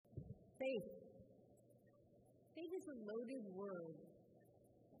Faith. Faith is a loaded word.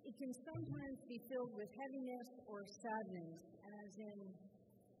 It can sometimes be filled with heaviness or sadness, as in,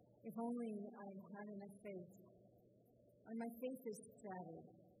 if only I had enough faith, or my faith is shattered.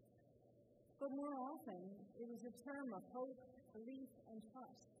 But more often, it is a term of hope, belief, and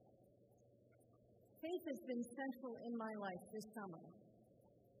trust. Faith has been central in my life this summer,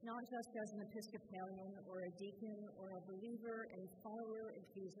 not just as an Episcopalian or a deacon or a believer and follower of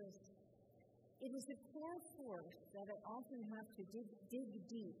Jesus. It is a core force that I often have to dig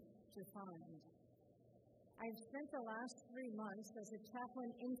deep to find. I've spent the last 3 months as a chaplain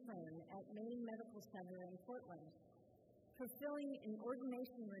intern at Maine Medical Center in Portland, fulfilling an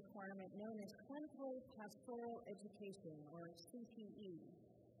ordination requirement known as Clinical Pastoral Education, or CPE.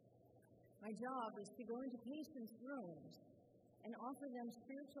 My job is to go into patients' rooms and offer them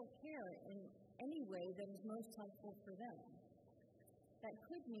spiritual care in any way that is most helpful for them. That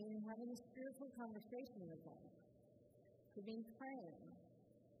could mean having a spiritual conversation with them. Could mean praying,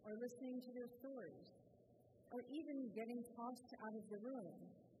 or listening to their stories, or even getting tossed out of the room,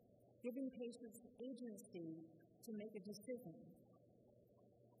 giving patients agency to make a decision.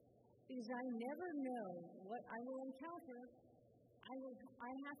 Because I never know what I will encounter,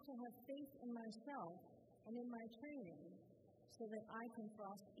 I have to have faith in myself and in my training so that I can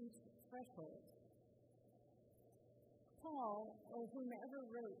cross each threshold. Paul, or whomever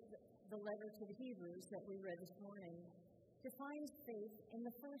wrote the letter to the Hebrews that we read this morning, defines faith in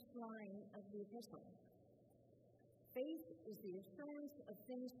the first line of the epistle. Faith is the assurance of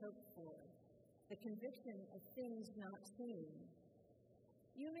things hoped for, the conviction of things not seen.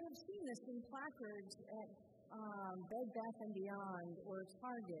 You may have seen this in placards at Bed Bath & Beyond or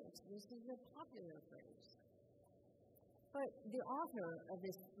Target. This is a popular phrase. But the author of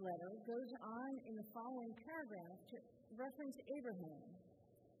this letter goes on in the following paragraph to reference Abraham.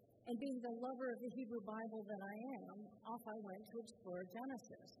 And being the lover of the Hebrew Bible that I am, off I went to explore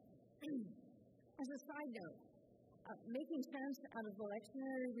Genesis. As a side note, making sense out of the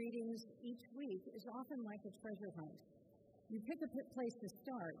lectionary readings each week is often like a treasure hunt. You pick a place to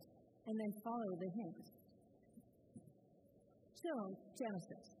start and then follow the hints. So,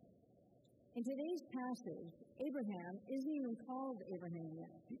 Genesis. In today's passage, Abraham isn't even called Abraham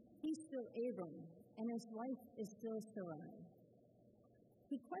yet. He's still Abram, and his wife is still Sarai.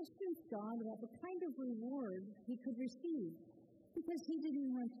 He questions God about the kind of reward he could receive, because he didn't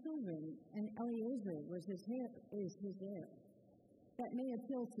have children, and Eliezer is his heir. That may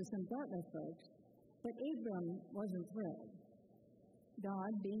appeal to some Dartmouth folks, but Abram wasn't thrilled.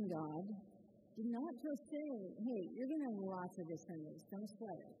 God, being God, did not just say, hey, you're going to have lots of descendants, don't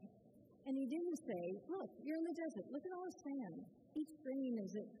sweat it. And he didn't say, look, you're in the desert, look at all the sand. Each grain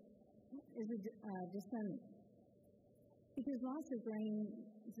is a descendant. Because lots of grains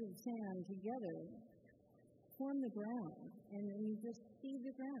of sand together form the ground, and then you just feed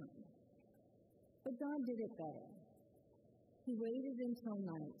the ground. But God did it better. He waited until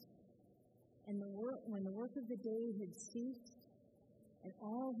night, and when the work of the day had ceased, and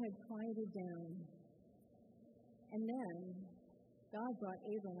all had quieted down, and then God brought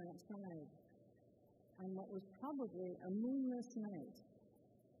Abram outside on what was probably a moonless night,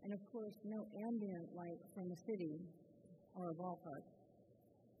 and of course no ambient light from a city or a ballpark,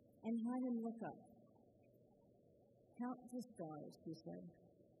 and had him look up. Count the stars, he said.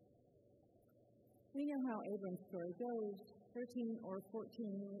 We know how Abram's story goes. 13 or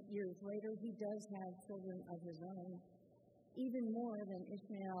 14 years later, he does have children of his own, even more than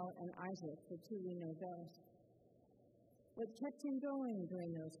Ishmael and Isaac, the two we know best. What kept him going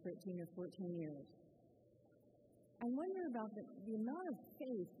during those 13 or 14 years? I wonder about the amount of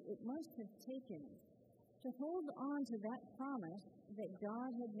faith it must have taken to hold on to that promise that God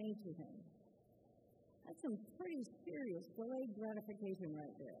had made to him. That's some pretty serious delayed gratification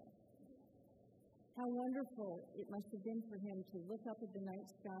right there. How wonderful it must have been for him to look up at the night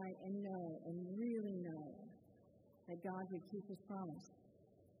sky and know, and really know, that God would keep his promise.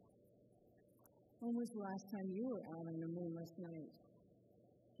 When was the last time you were out on a moonless night?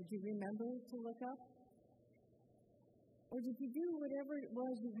 Did you remember to look up? Or did you do whatever it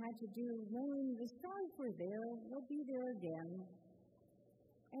was you had to do, knowing the stars were there, they'll be there again,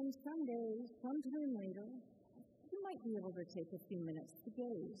 and someday, sometime later, you might be able to take a few minutes to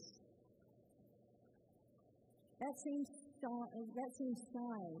gaze. That same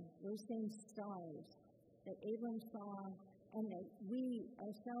sky, those same stars that Abram saw and that we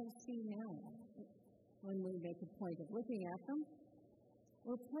ourselves see now when we make a point of looking at them,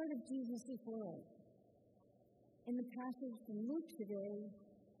 were part of Jesus' world. In the passage from Luke today,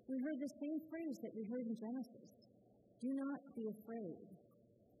 we heard the same phrase that we heard in Genesis. Do not be afraid.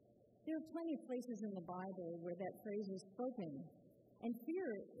 There are plenty of places in the Bible where that phrase is spoken, and fear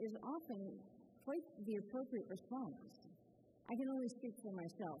is often quite the appropriate response. I can only speak for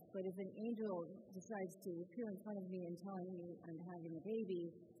myself, but if an angel decides to appear in front of me and telling me I'm having a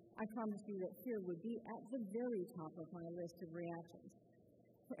baby, I promise you that fear would be at the very top of my list of reactions,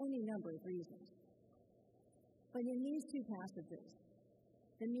 for any number of reasons. But in these two passages,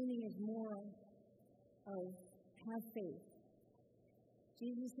 the meaning is more of have faith.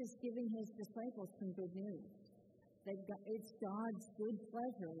 Jesus is giving his disciples some good news, that it's God's good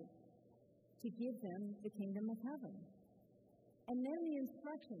pleasure to give them the kingdom of heaven. And then the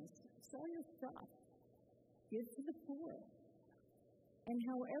instructions: sell your stuff, give to the poor, and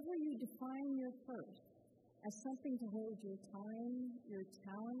however you define your purse as something to hold your time, your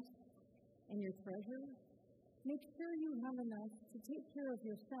talent, and your treasure, make sure you have enough to take care of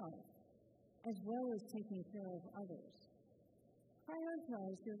yourself as well as taking care of others.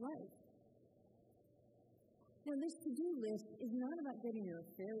 Prioritize your life. Now, this to-do list is not about getting your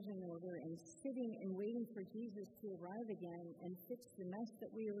affairs in order and sitting and waiting for Jesus to arrive again and fix the mess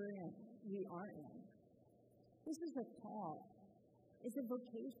that we are in. This is a call. It's a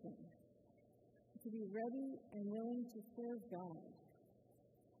vocation to be ready and willing to serve God.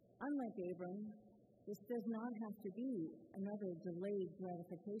 Unlike Abram, this does not have to be another delayed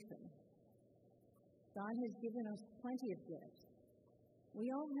gratification. God has given us plenty of gifts. We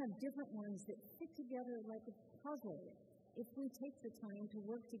all have different ones that fit together like a puzzle if we take the time to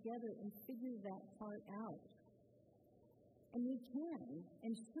work together and figure that part out. And we can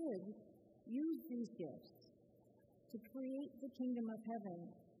and should use these gifts to create the kingdom of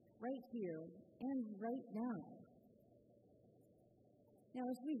heaven right here and right now. Now,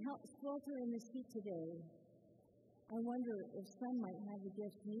 as we swelter in this heat today, I wonder if some might have the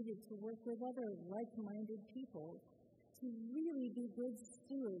gifts needed to work with other like-minded people to really be good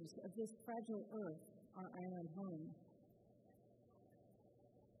stewards of this fragile earth, our island home.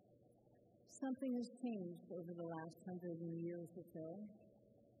 Something has changed over the last 100 years or so.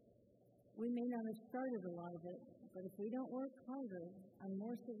 We may not have started a lot of it, but if we don't work harder on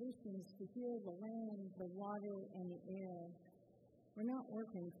more solutions to heal the land, the water, and the air, we're not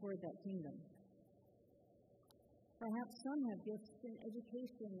working toward that kingdom. Perhaps some have gifts in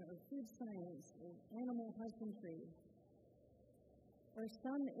education or food science or animal husbandry. Or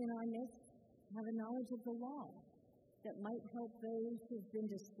some in our midst have a knowledge of the law that might help those who've been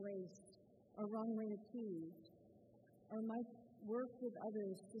displaced or wrongly accused, or might work with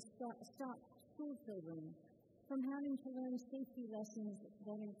others to stop school children from having to learn safety lessons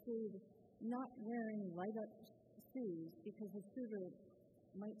that include not wearing light-up shoes because a shooter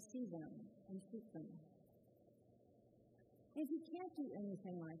might see them and shoot them. If you can't do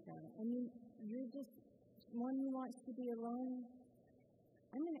anything like that, you're just one who wants to be alone,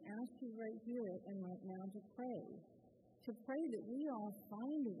 I'm going to ask you right here and right now to pray that we all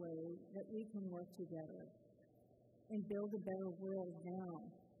find a way that we can work together and build a better world now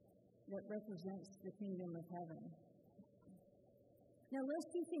that represents the kingdom of heaven. Now, lest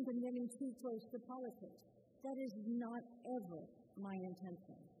you think I'm getting too close to politics, that is not ever my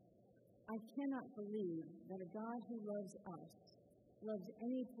intention. I cannot believe that a God who loves us loves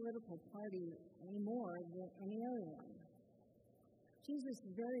any political party any more than any other one. Jesus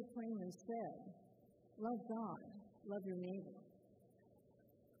very plainly said, love God, love your neighbor.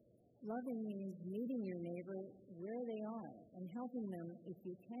 Loving means meeting your neighbor where they are and helping them if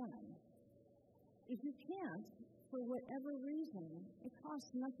you can. If you can't, for whatever reason, it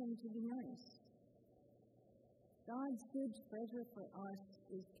costs nothing to be nice. God's good treasure for us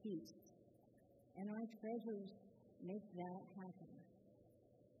is peace, and our treasures make that happen.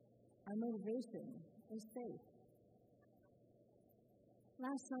 Our motivation is faith.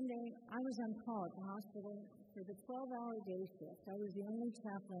 Last Sunday, I was on call at the hospital for the 12-hour day shift. I was the only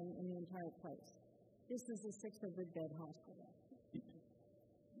chaplain in the entire place. This is a 600-bed hospital.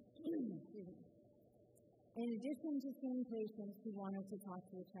 In addition to seeing patients who wanted to talk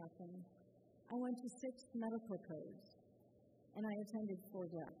to a chaplain, I went to 6 medical codes, and I attended 4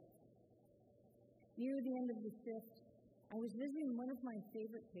 deaths. Near the end of the shift, I was visiting one of my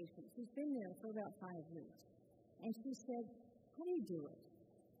favorite patients who's been there for about 5 weeks, and she said, how do you do it?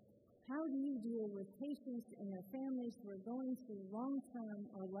 How do you deal with patients and their families who are going through long-term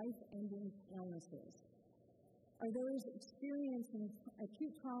or life-ending illnesses? Are those experiencing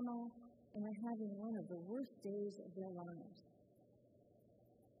acute trauma and are having one of the worst days of their lives?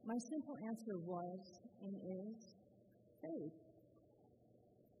 My simple answer was and is faith.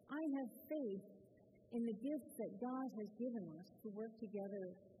 I have faith in the gifts that God has given us to work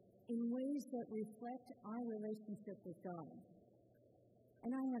together in ways that reflect our relationship with God.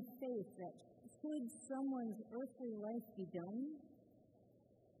 And I have faith that should someone's earthly life be done,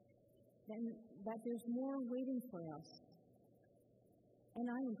 then that there's more waiting for us. And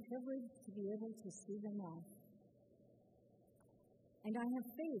I am privileged to be able to see them off. And I have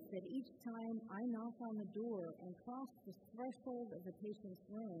faith that each time I knock on the door and cross the threshold of the patient's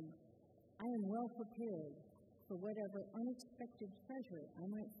room, I am well prepared for whatever unexpected treasure I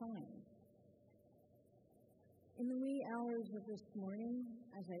might find. In the wee hours of this morning,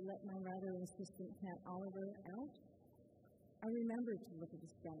 as I let my rather insistent cat Oliver out, I remembered to look at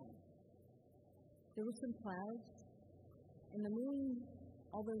the sky. There were some clouds, and the moon,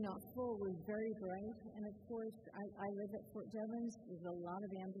 although not full, was very bright, and of course, I live at Fort Devens. There's a lot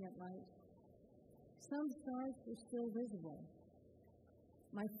of ambient light. Some stars were still visible.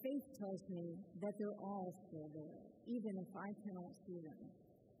 My faith tells me that they're all still there, even if I cannot see them.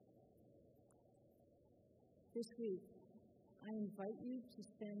 This week, I invite you to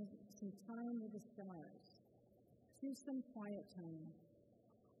spend some time with the stars. Choose some quiet time.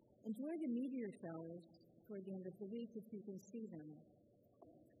 Enjoy the meteor showers toward the end of the week if you can see them.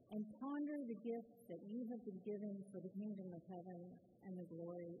 And ponder the gift that you have been given for the kingdom of heaven and the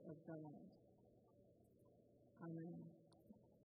glory of God. Amen.